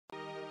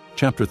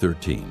Chapter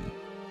 13.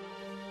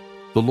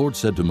 The Lord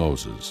said to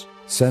Moses,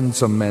 "Send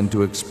some men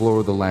to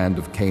explore the land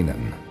of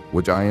Canaan,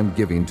 which I am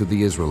giving to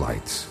the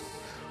Israelites.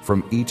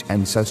 From each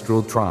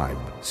ancestral tribe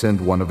send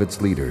one of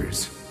its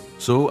leaders."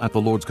 So at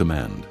the Lord's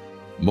command,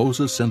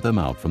 Moses sent them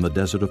out from the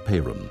desert of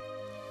Paran.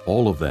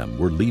 All of them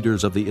were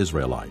leaders of the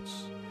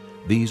Israelites.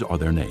 These are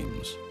their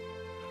names.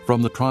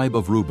 From the tribe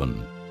of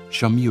Reuben,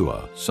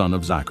 Shammua, son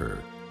of Zachar.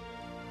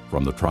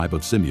 From the tribe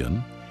of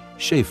Simeon,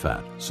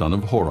 Shaphat, son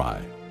of Hori.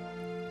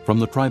 From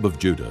the tribe of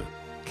Judah,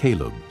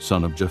 Caleb,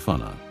 son of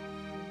Jephunneh.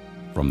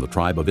 From the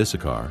tribe of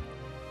Issachar,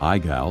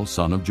 Igal,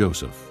 son of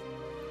Joseph.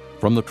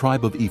 From the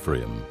tribe of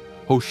Ephraim,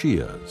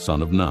 Hoshea,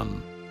 son of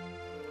Nun.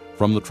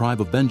 From the tribe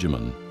of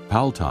Benjamin,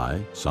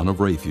 Paltai, son of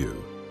Raphu.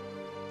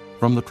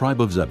 From the tribe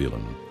of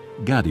Zebulun,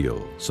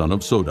 Gadiel, son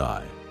of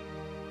Sodai.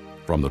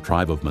 From the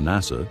tribe of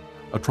Manasseh,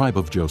 a tribe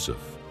of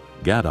Joseph,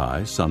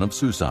 Gadai, son of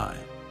Susai.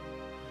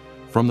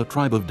 From the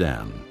tribe of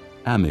Dan,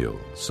 Amiel,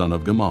 son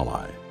of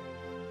Gemalli.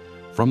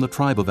 From the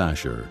tribe of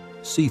Asher,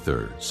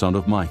 Sether, son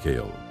of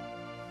Michael.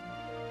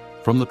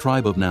 From the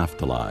tribe of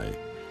Naphtali,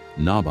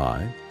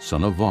 Nabai,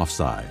 son of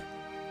Vophsi.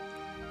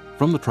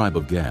 From the tribe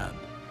of Gad,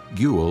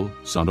 Guel,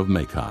 son of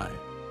Machi.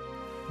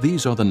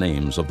 These are the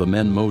names of the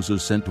men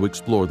Moses sent to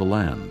explore the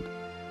land.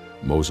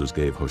 Moses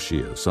gave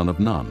Hoshea, son of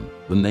Nun,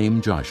 the name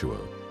Joshua.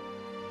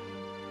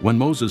 When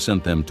Moses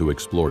sent them to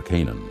explore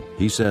Canaan,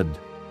 he said,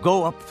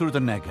 "Go up through the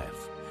Negev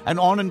and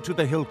on into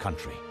the hill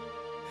country.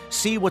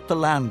 See what the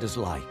land is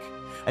like,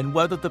 and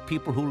whether the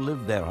people who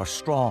live there are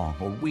strong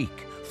or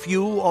weak,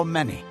 few or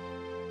many.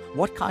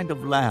 What kind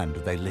of land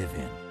do they live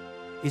in?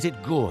 Is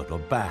it good or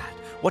bad?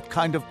 What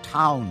kind of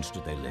towns do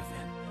they live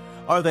in?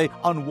 Are they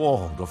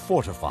unwalled or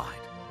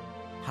fortified?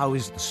 How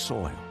is the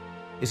soil?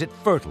 Is it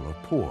fertile or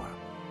poor?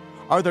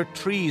 Are there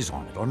trees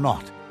on it or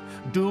not?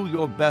 Do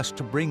your best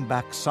to bring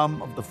back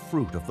some of the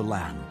fruit of the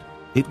land."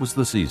 It was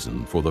the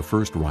season for the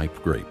first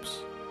ripe grapes.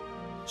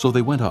 So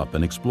they went up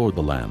and explored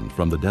the land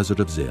from the desert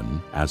of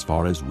Zin as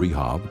far as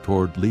Rehob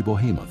toward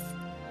Lebo-Hamath.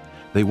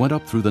 They went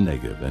up through the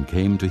Negev and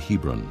came to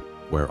Hebron,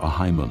 where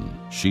Ahiman,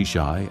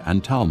 Sheshai,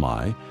 and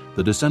Talmai,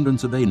 the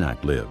descendants of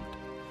Anak, lived.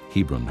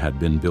 Hebron had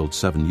been built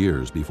 7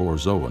 years before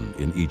Zoan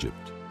in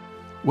Egypt.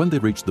 When they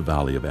reached the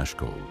valley of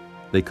Eshcol,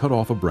 they cut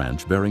off a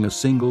branch bearing a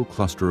single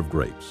cluster of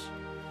grapes.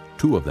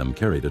 2 of them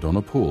carried it on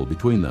a pole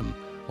between them,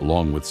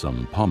 along with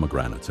some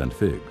pomegranates and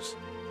figs.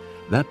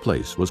 That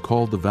place was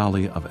called the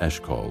Valley of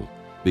Eshcol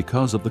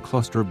because of the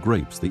cluster of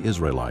grapes the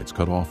Israelites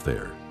cut off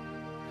there.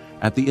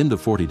 At the end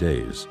of 40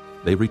 days,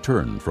 they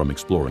returned from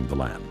exploring the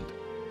land.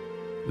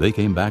 They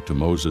came back to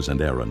Moses and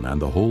Aaron and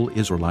the whole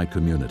Israelite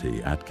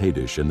community at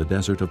Kadesh in the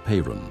desert of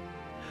Paran.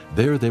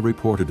 There they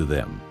reported to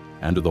them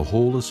and to the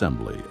whole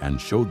assembly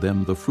and showed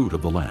them the fruit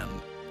of the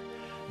land.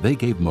 They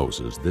gave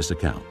Moses this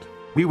account.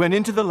 "We went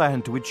into the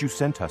land to which you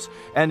sent us,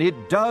 and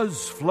it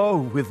does flow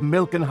with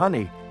milk and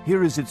honey.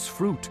 Here is its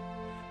fruit.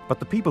 But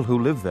the people who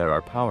live there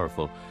are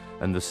powerful,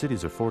 and the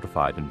cities are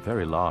fortified and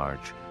very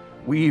large.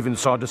 We even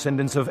saw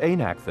descendants of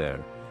Anak there.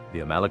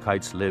 The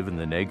Amalekites live in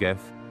the Negev,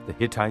 the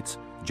Hittites,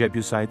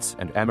 Jebusites,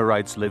 and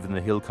Amorites live in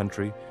the hill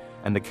country,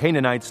 and the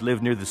Canaanites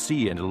live near the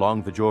sea and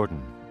along the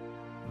Jordan."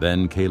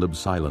 Then Caleb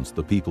silenced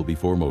the people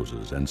before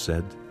Moses and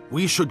said,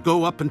 "We should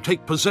go up and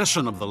take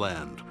possession of the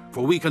land,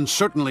 for we can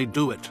certainly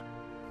do it."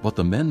 But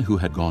the men who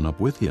had gone up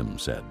with him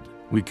said,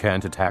 "We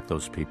can't attack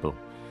those people.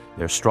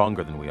 They're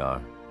stronger than we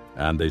are."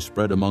 And they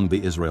spread among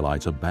the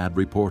Israelites a bad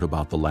report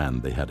about the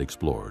land they had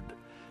explored.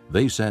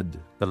 They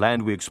said, "The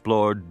land we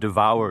explored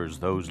devours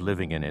those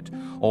living in it.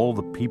 All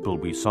the people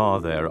we saw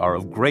there are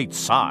of great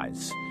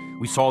size.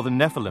 We saw the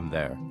Nephilim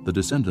there." The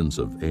descendants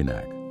of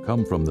Anak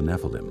come from the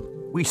Nephilim.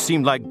 "We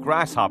seemed like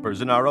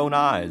grasshoppers in our own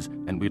eyes,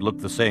 and we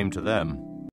looked the same to them."